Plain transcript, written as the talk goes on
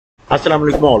अस्सलाम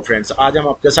वालेकुम all friends. आज हम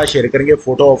आपके साथ शेयर करेंगे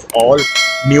photo of all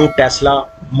new Tesla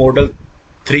model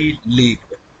 3 leak.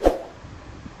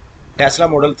 Tesla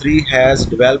model 3 has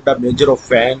developed a major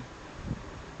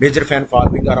fan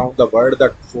following around the world. The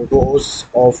photos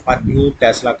of a new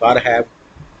Tesla car have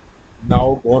now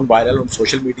gone viral on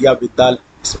social media with the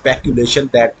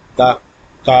speculation that the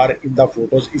car in the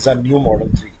photos is a new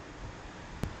Model 3.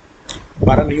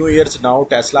 For a new years now,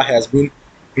 Tesla has been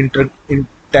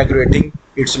integrating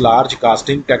its large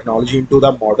casting technology into the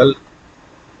Model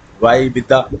Y with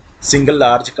the single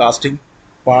large casting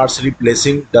parts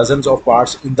replacing dozens of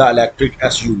parts in the electric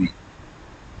SUV.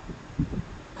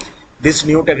 This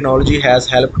new technology has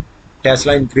helped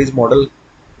Tesla increase Model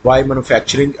Y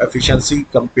manufacturing efficiency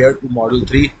compared to Model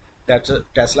 3.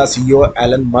 Tesla CEO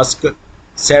Elon Musk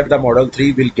said the Model 3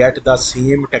 will get the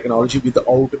same technology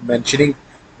without mentioning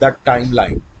the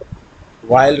timeline.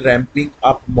 While ramping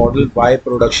up Model Y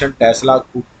production, Tesla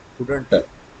couldn't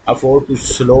afford to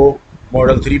slow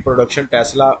Model 3 production.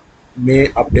 Tesla may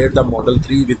update the Model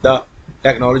 3 with the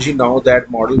technology now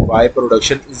that Model Y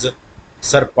production is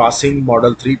surpassing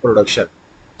Model 3 production.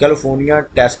 California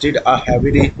tested a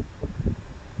heavily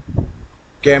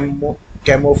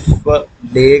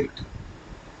camouflaged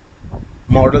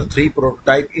Model 3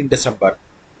 prototype in December.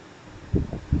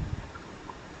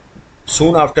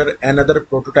 Soon after, another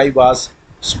prototype was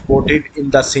spotted in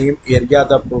the same area.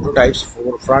 The prototype's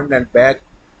front and back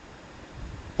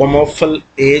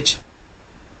camouflage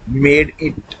made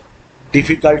it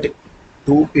difficult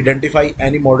to identify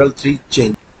any Model 3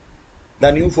 change.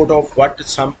 The new photo of what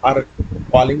some are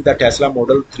calling the Tesla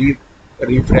Model 3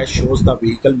 refresh shows the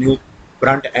vehicle new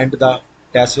front end. The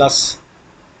Tesla's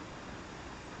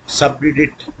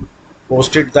subreddit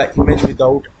posted the image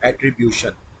without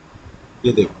attribution.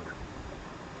 ये देखो.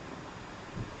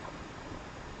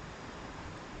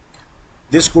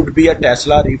 This could be a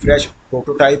Tesla refresh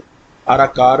prototype or a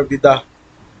car with a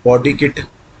body kit.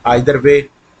 Either way,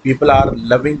 people are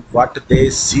loving what they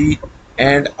see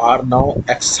and are now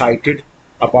excited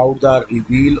about the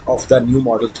reveal of the new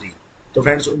Model 3. तो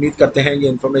friends, उम्मीद करते हैं ये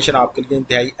information आपके लिए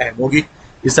इंतहाई अहम होगी।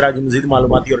 इस तरह की मज़ीद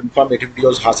मालूमाती और इन्फॉर्मेटिव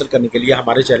वीडियोज़ हासिल करने के लिए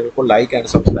हमारे चैनल को लाइक एंड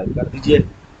सब्सक्राइब कर दीजिए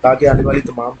ताकि आने वाली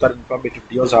तमाम तर इन्फॉर्मेटिव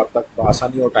वीडियोज़ आप तक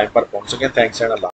आसानी और टाइम पर पहुँच सकें। Thanks and Allah.